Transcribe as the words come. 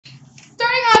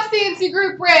Fantasy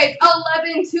Group break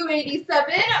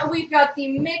 11/287. We've got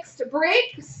the mixed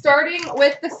break starting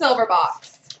with the silver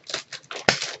box.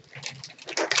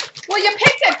 Well, you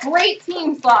picked a great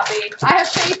team, Sloppy. I have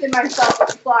faith in myself with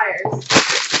the Flyers.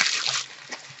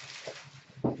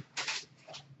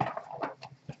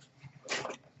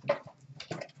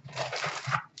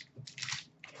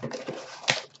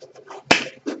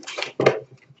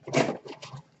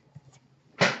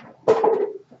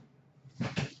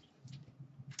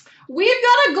 We've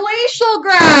got a Glacial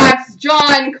Grass,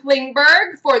 John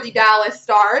Klingberg for the Dallas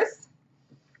Stars.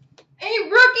 A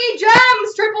Rookie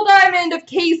Gems Triple Diamond of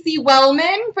Casey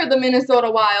Wellman for the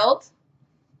Minnesota Wild.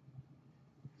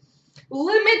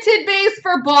 Limited base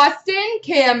for Boston,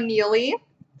 Cam Neely.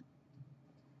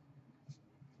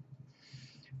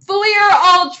 Fleer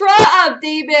Ultra of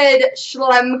David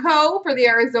Schlemko for the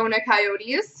Arizona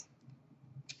Coyotes.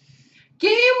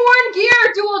 Game-worn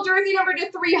gear, dual jersey number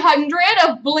 /300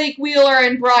 of Blake Wheeler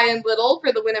and Brian Little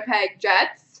for the Winnipeg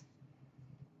Jets.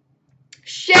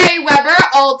 Shea Weber,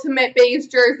 ultimate base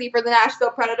jersey for the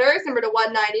Nashville Predators, number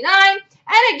 /199.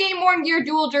 And a game-worn gear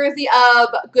dual jersey of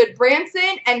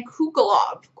Goodbranson and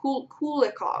Kulikov,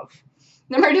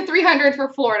 number /300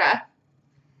 for Florida.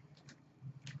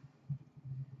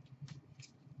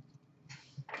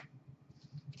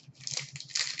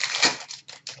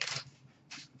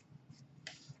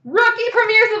 Rookie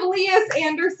premieres of Elias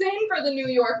Anderson for the New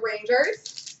York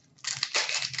Rangers.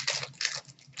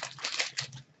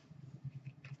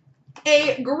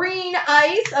 A green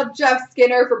ice of Jeff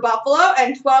Skinner for Buffalo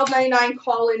and $12.99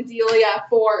 Colin Delia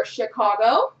for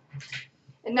Chicago.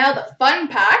 And now the fun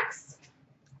packs.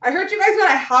 I heard you guys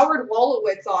got a Howard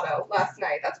Wolowitz auto last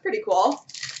night. That's pretty cool.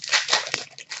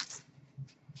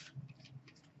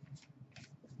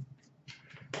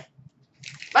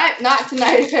 But not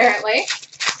tonight, apparently.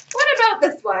 What about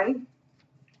this one?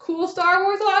 Cool Star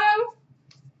Wars auto?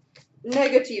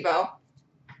 Negativo.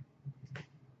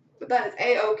 But that is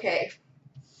A-OK.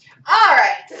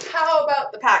 Alright, how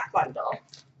about the pack bundle?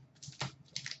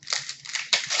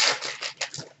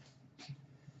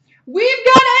 We've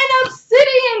got an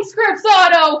Obsidian Scripts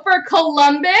auto for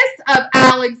Columbus of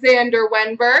Alexander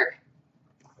Wenberg.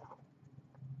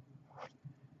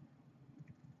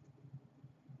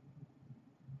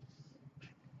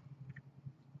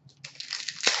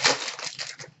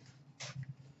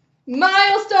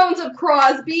 Milestones of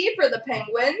Crosby for the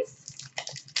Penguins.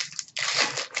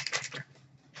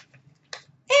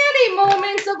 And a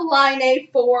Moments of Line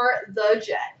for the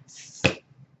Jets.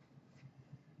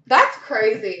 That's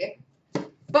crazy.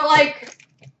 But, like,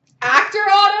 actor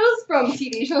autos from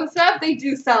TV show stuff, they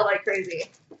do sell like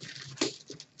crazy.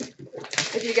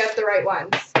 If you get the right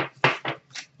ones.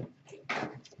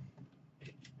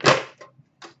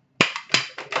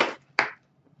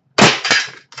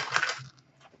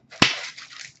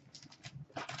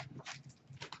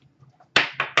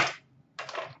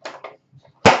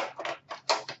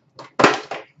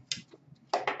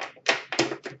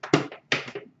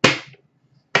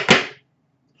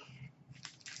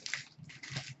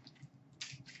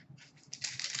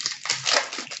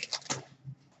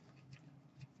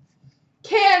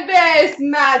 Canvas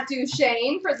Matt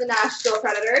Duchene for the Nashville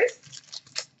Predators.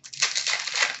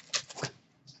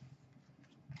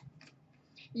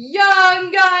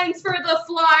 Young Guns for the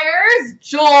Flyers,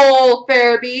 Joel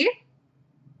Farabee.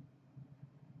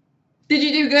 Did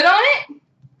you do good on it?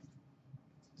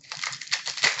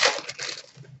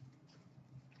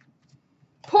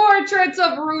 Portraits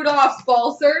of Rudolph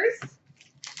Balcers.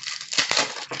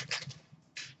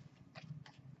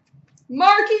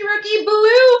 Marquee Rookie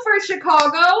Blue for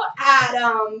Chicago,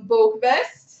 Adam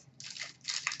Boqvist.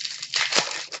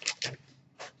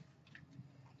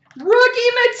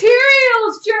 Rookie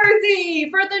Materials jersey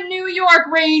for the New York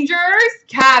Rangers,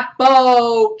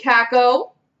 Capo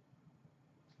Caco.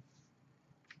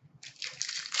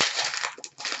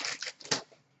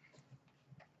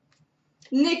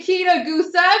 Nikita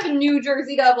Gusev, New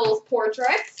Jersey Devils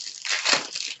portraits.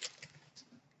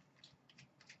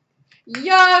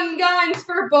 Young Guns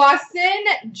for Boston,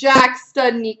 Jack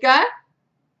Studnicka.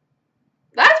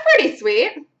 That's pretty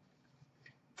sweet.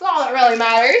 That's all that really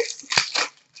matters.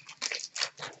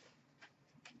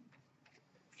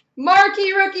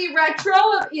 Marquee Rookie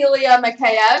Retro of Ilya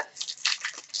Mikheyev.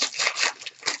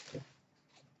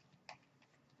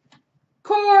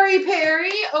 Corey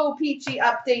Perry, O-Pee-Chee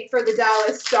update for the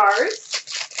Dallas Stars.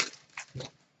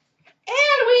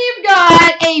 And we've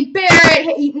got a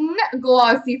Barrett Hayton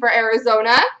glossy for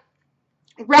Arizona,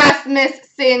 Rasmus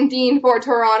Sandin for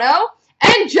Toronto,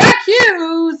 and Jack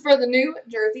Hughes for the New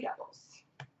Jersey Devils.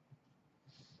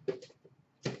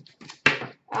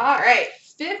 All right,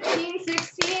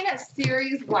 15-16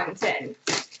 Series 110.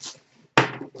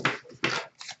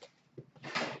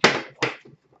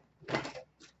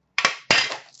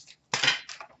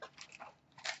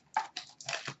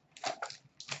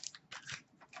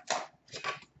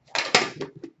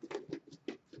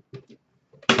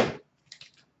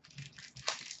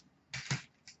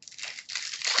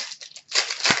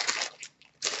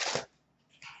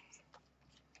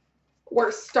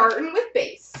 We're starting with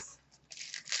base.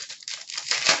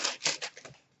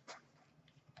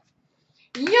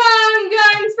 Young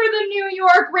Guns for the New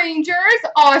York Rangers,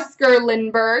 Oscar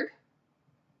Lindbergh.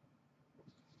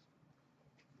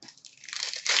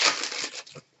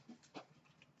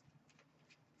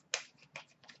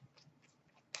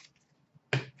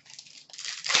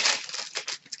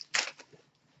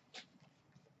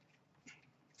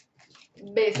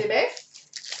 Base.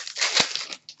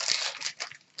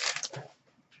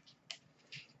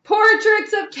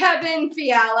 Portraits of Kevin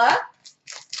Fiala.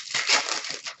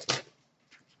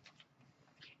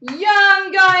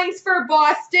 Young Guns for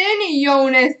Boston,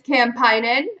 Jonas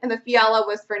Kampainen, and the Fiala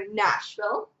was for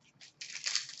Nashville.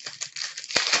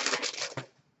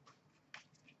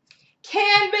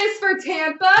 Canvas for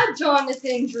Tampa,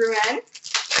 Jonathan Drouin.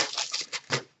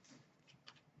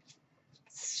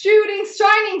 Shooting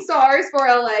Shining Stars for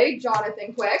LA,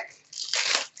 Jonathan Quick.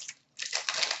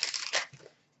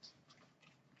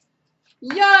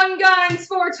 Young Guns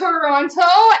for Toronto,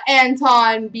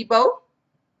 Anton Bibeau.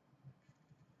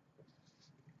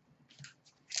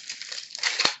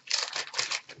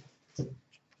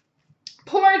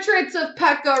 Portraits of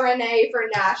Pekka Rinne for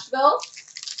Nashville.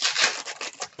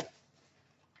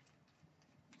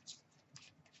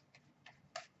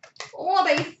 All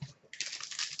base.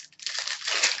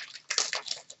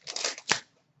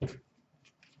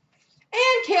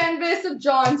 And canvas of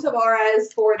John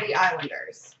Tavares for the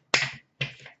Islanders.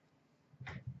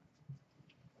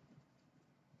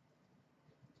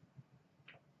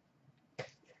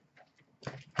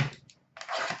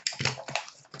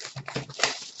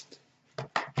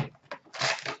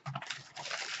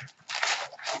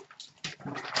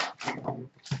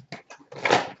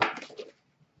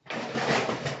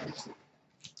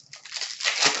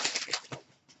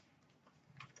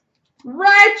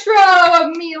 Retro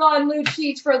of Milan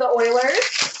Lucic for the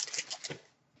Oilers.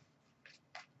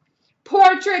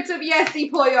 Portraits of Jesse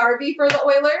Puljujarvi for the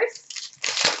Oilers.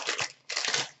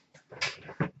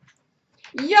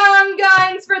 Young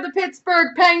Guns for the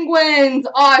Pittsburgh Penguins,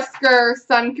 Oscar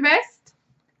Sundqvist.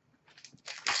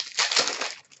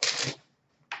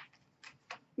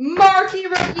 Marquee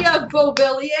rookie of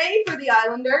Beauvillier for the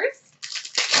Islanders.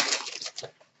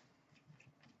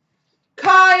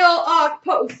 Kyle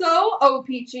Okposo,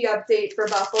 OPG update for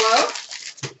Buffalo.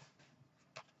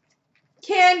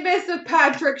 Canvas of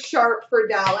Patrick Sharp for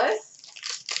Dallas.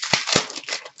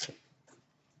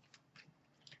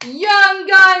 Young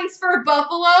Guns for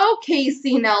Buffalo,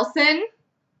 Casey Nelson.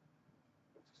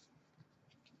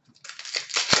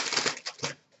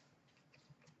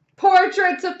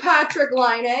 Portraits of Patrick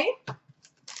Laine.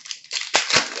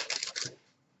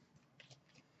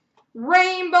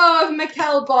 Rainbow of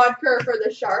Mikkel Bodker for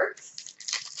the Sharks.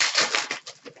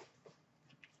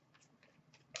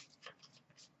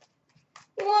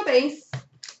 All base.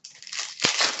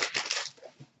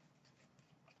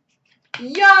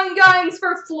 Young Guns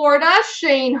for Florida,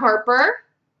 Shane Harper.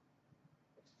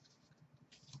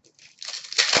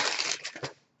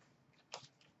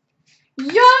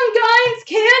 Young Guns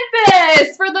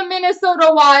canvas for the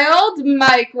Minnesota Wild,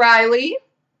 Mike Riley.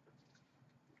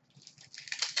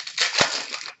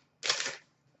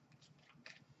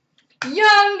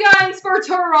 Young Guns for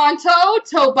Toronto,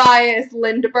 Tobias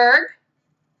Lindberg.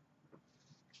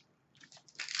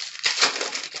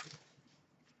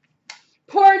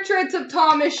 Portraits of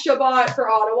Thomas Chabot for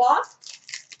Ottawa.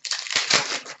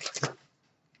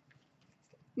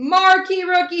 Marquee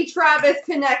rookie Travis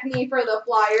Konechny for the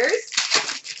Flyers.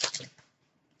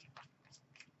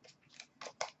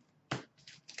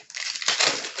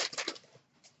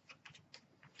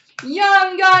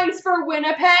 Young Guns for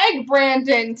Winnipeg,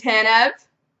 Brandon Tanev.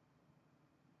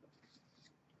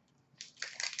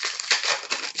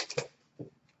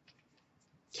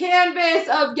 Canvas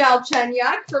of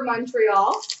Galchenyuk for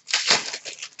Montreal.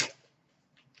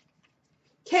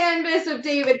 Canvas of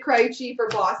David Krejci for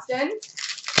Boston.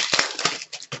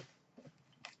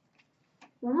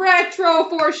 Retro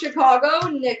for Chicago,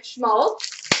 Nick Schmaltz.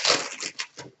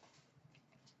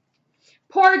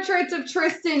 Portraits of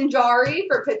Tristan Jarry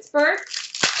for Pittsburgh.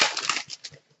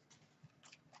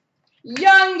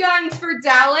 Young Guns for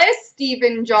Dallas,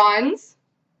 Stephen Johns.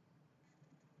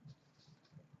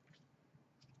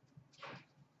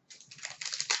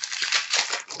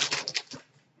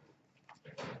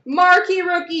 Marquee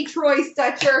rookie Troy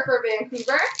Stecher for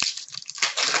Vancouver.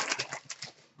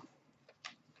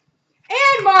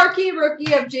 And marquee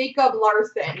rookie of Jacob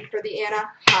Larson for the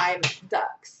Anaheim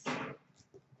Ducks.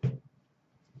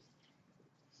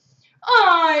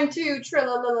 On to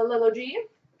Trilogy.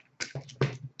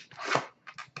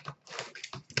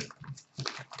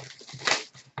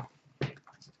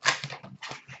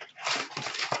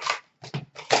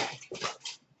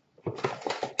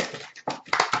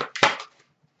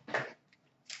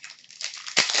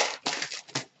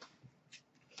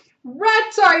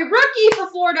 Rookie for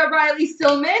Florida, Riley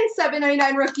Stillman.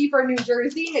 $7.99 rookie for New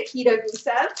Jersey, Nikita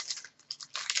Gusev.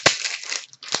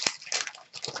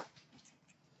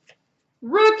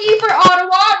 Rookie for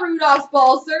Ottawa, Rudolph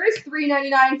Balcers.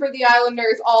 $3.99 for the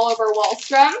Islanders, Oliver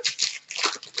Wahlstrom.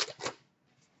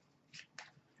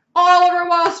 Oliver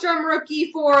Wahlstrom,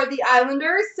 rookie for the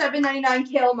Islanders.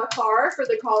 $7.99 Cale Makar for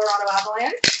the Colorado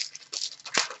Avalanche.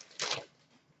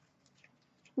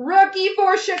 Rookie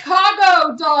for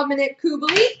Chicago, Dominic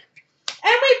Kubalik.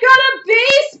 And we've got a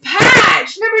base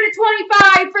patch, number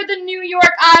 /25 for the New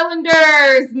York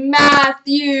Islanders,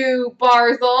 Matthew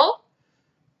Barzal.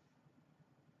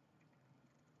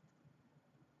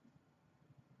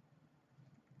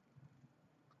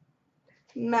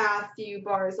 Matthew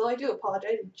Barzal. I do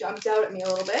apologize, it jumped out at me a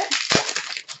little bit.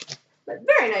 But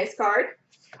very nice card.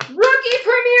 Rookie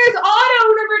Premier's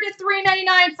Auto, number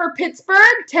 /399 for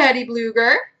Pittsburgh, Teddy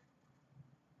Bluger.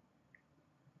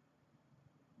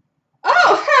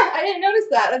 Oh, I didn't notice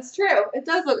that. That's true. It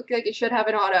does look like it should have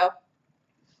an auto.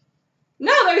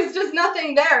 No, there's just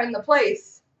nothing there in the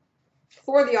place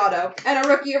for the auto. And a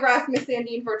rookie of Rasmus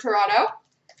Sandin for Toronto.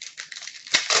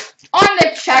 On the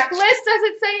checklist, does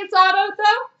it say it's auto,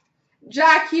 though?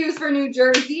 Jack Hughes for New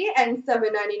Jersey and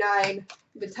 $7.99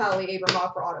 Vitaly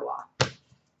Abramov for Ottawa.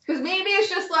 Because maybe it's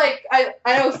just like, I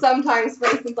know sometimes, for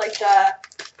instance, like the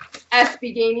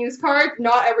SB Game Use card,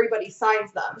 not everybody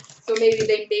signs them. So maybe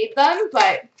they made them,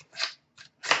 but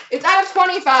it's out of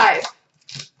 25.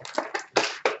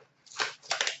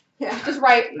 Yeah, just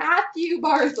write Matthew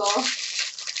Barzal.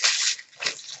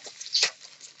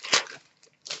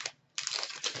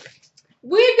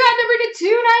 We've got number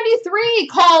 /293,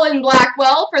 Colin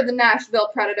Blackwell for the Nashville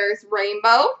Predators,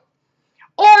 Rainbow.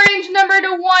 Orange number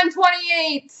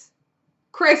 /128,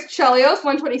 Chris Chelios,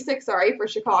 126, sorry, for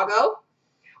Chicago.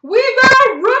 We've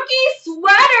got rookie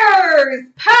sweaters,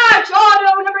 patch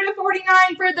auto number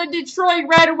 /49 for the Detroit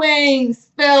Red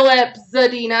Wings, Philip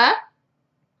Zadina.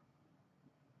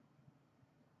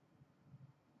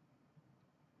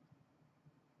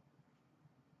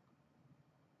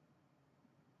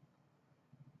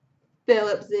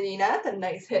 Philip Zadina, a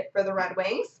nice hit for the Red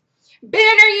Wings. Banner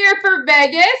year for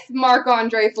Vegas,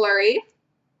 Marc-Andre Fleury.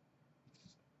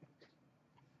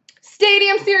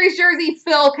 Stadium Series jersey,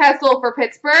 Phil Kessel for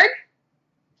Pittsburgh.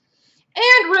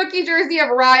 And rookie jersey of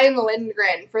Ryan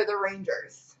Lindgren for the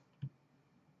Rangers.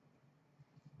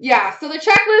 Yeah, so the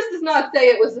checklist does not say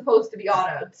it was supposed to be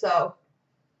autoed, so.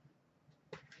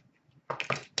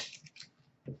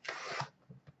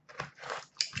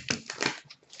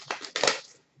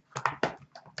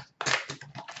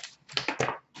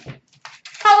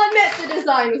 I'll admit the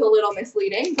design was a little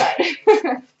misleading, but.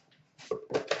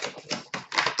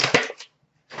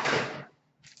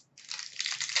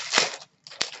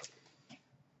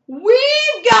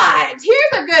 We've got,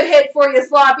 here's a good hit for you,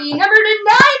 Sloppy, number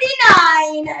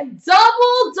 /99,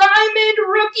 double diamond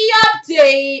rookie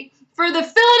update for the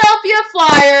Philadelphia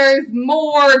Flyers,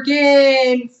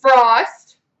 Morgan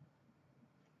Frost.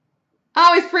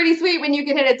 Always pretty sweet when you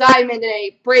can hit a diamond in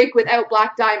a break without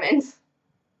black diamonds.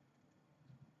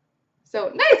 So,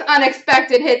 nice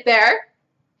unexpected hit there.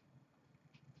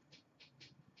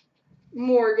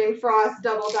 Morgan Frost,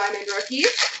 double diamond rookie.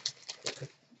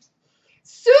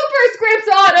 Superscripts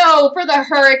auto for the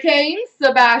Hurricanes,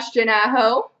 Sebastian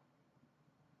Aho.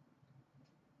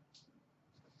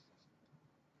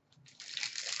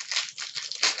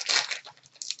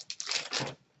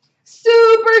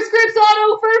 Superscripts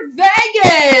auto for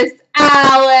Vegas,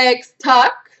 Alex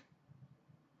Tuck.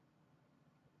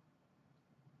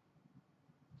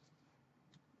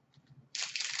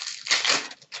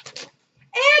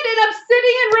 And an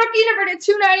Obsidian rookie number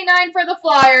 /299 for the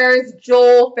Flyers,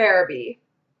 Joel Farabee.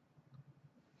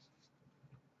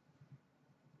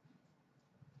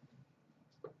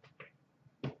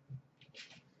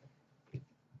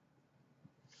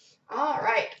 All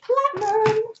right,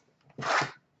 platinum.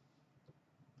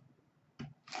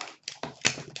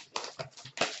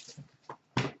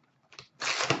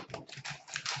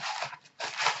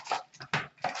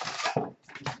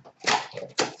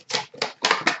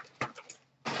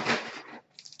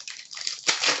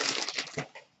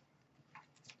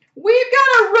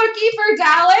 for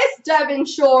Dallas, Devin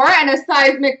Shore, and a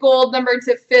seismic gold number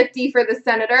 /50 for the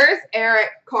Senators, Erik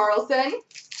Karlsson.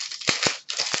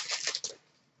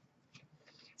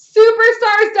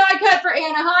 Superstars die cut for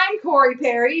Anaheim, Corey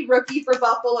Perry. Rookie for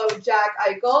Buffalo, Jack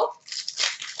Eichel.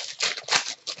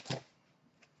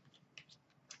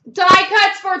 Die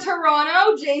cuts for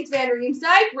Toronto, James Van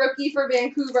Riemsdyk. Rookie for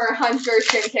Vancouver, Hunter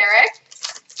Shinkaruk.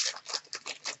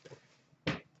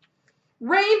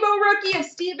 Rainbow rookie of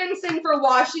Stevenson for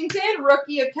Washington.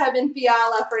 Rookie of Kevin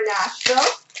Fiala for Nashville.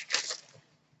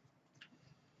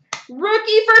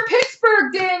 Rookie for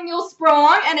Pittsburgh, Daniel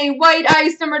Sprong. And a white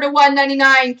ice number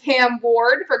 /199, Cam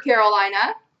Ward for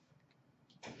Carolina.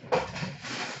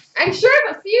 I'm sure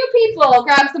if a few people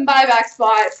grab some buyback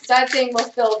spots, that thing will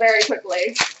fill very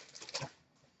quickly.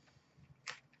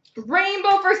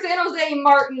 Rainbow for San Jose,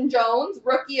 Martin Jones.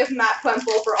 Rookie of Matt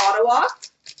Puempel for Ottawa.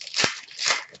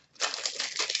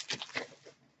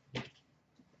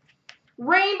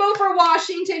 Rainbow for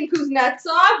Washington,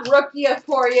 Kuznetsov. Rookie of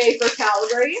Poirier for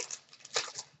Calgary.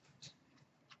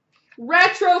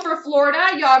 Retro for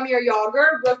Florida, Jaromir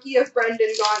Jagr. Rookie of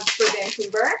Brendan Gaunce for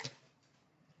Vancouver.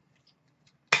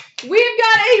 We've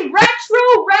got a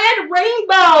retro red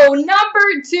rainbow,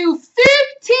 number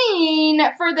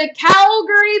 /15 for the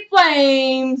Calgary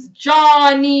Flames,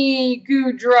 Johnny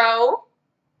Gaudreau.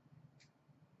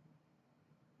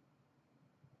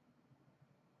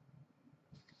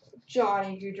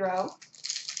 Johnny Gaudreau.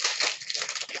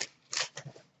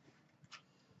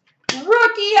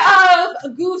 Rookie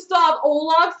of Gustav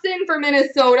Olofsson for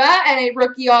Minnesota, and a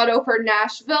rookie auto for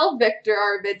Nashville, Victor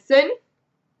Arvidsson.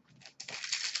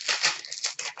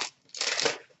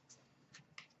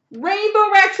 Rainbow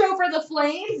retro for the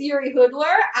Flames, Yuri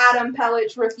Hudler. Adam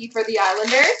Pellich, rookie for the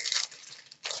Islanders.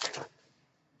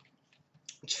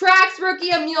 Trax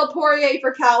rookie of Neil Poirier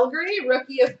for Calgary.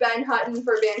 Rookie of Ben Hutton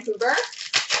for Vancouver.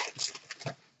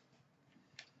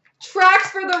 Trax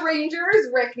for the Rangers,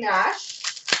 Rick Nash.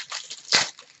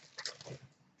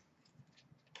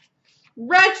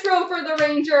 Retro for the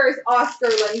Rangers, Oscar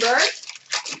Lindbergh.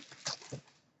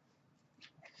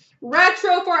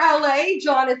 Retro for LA,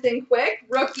 Jonathan Quick.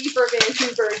 Rookie for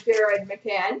Vancouver, Jared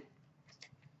McCann.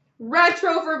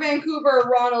 Retro for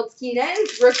Vancouver, Ronald Keenan.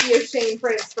 Rookie of Shane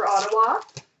Prince for Ottawa.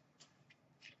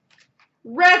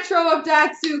 Retro of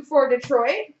Datsuk for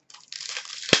Detroit.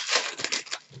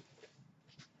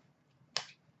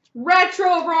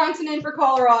 Retro of Rantanen for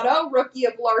Colorado. Rookie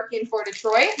of Larkin for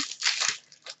Detroit.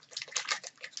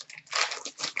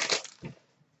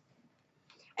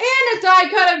 And a die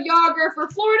cut of Jagr for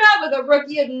Florida with a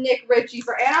rookie of Nick Ritchie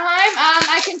for Anaheim.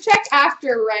 I can check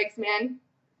after, Regs, man.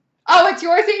 Oh, it's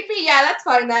yours, AP? Yeah, that's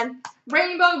fine then.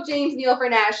 Rainbow of James Neal for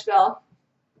Nashville.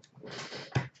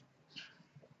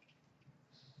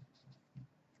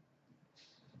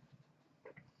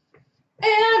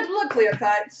 And look, clear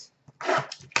cut.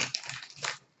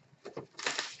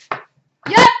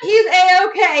 Yep, he's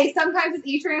A-okay. Sometimes his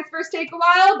e-transfers take a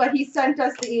while, but he sent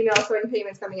us the email showing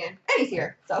payments coming in. And he's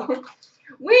here. So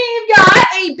we've got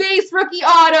a base rookie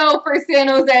auto for San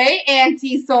Jose,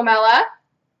 Antti Somela.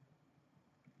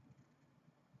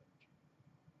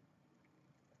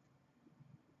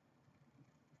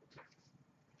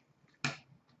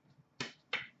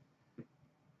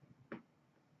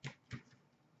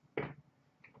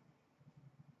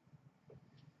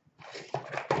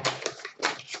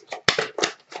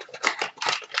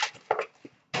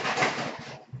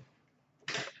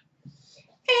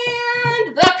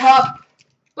 And the cup.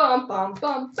 Bum, bum,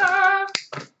 bum, bum.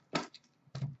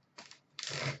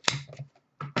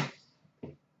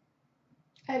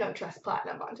 I don't trust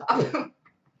platinum on top.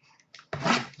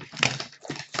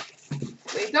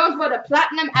 We don't want a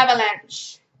platinum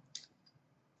avalanche.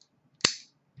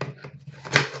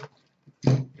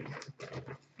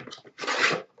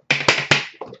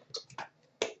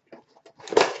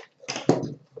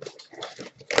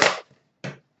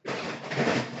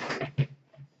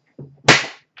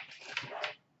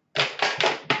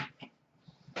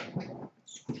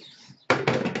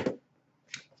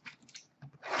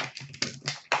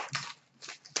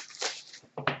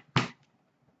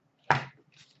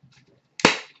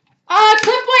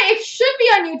 Clipboy, it should be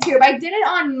on YouTube. I did it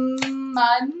on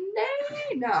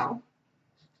Monday? No.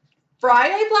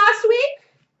 Friday last week?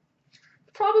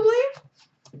 Probably.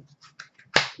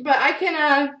 But I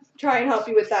can try and help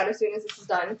you with that as soon as this is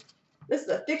done. This is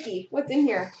a thickie. What's in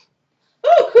here?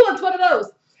 Oh, cool. It's one of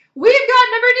those. We've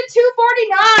got number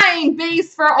 /249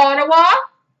 base for Ottawa,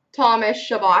 Thomas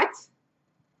Chabot.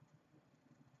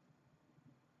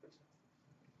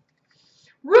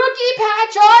 Rookie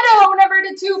patch auto, number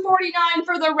 /249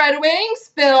 for the Red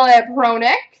Wings, Philip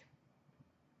Hronek.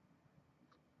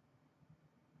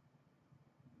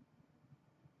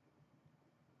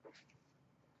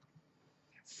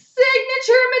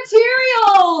 Signature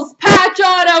Materials patch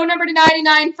auto number to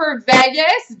 99 for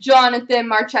Vegas, Jonathan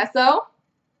Marchesso.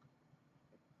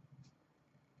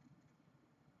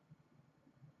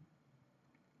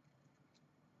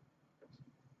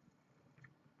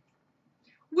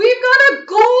 We've got a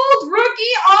gold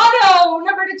rookie auto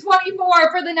number to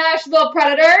 24 for the Nashville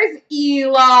Predators,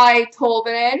 Eli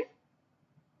Tolvanen.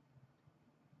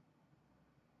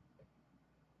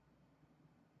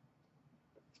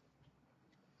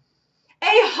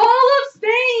 A Hall of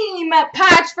Fame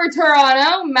patch for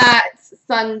Toronto, Matt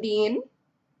Sundin.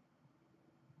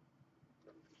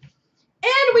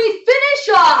 And we finish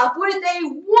off with a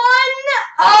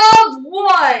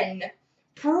 1-of-1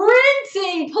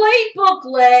 printing plate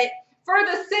booklet for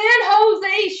the San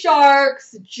Jose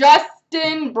Sharks,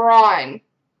 Justin Braun.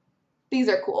 These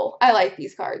are cool. I like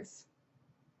these cards,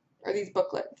 or these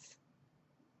booklets.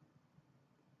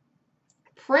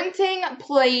 Printing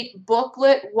plate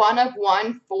booklet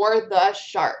 1-of-1 for the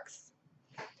Sharks.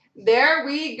 There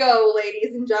we go,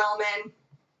 ladies and gentlemen.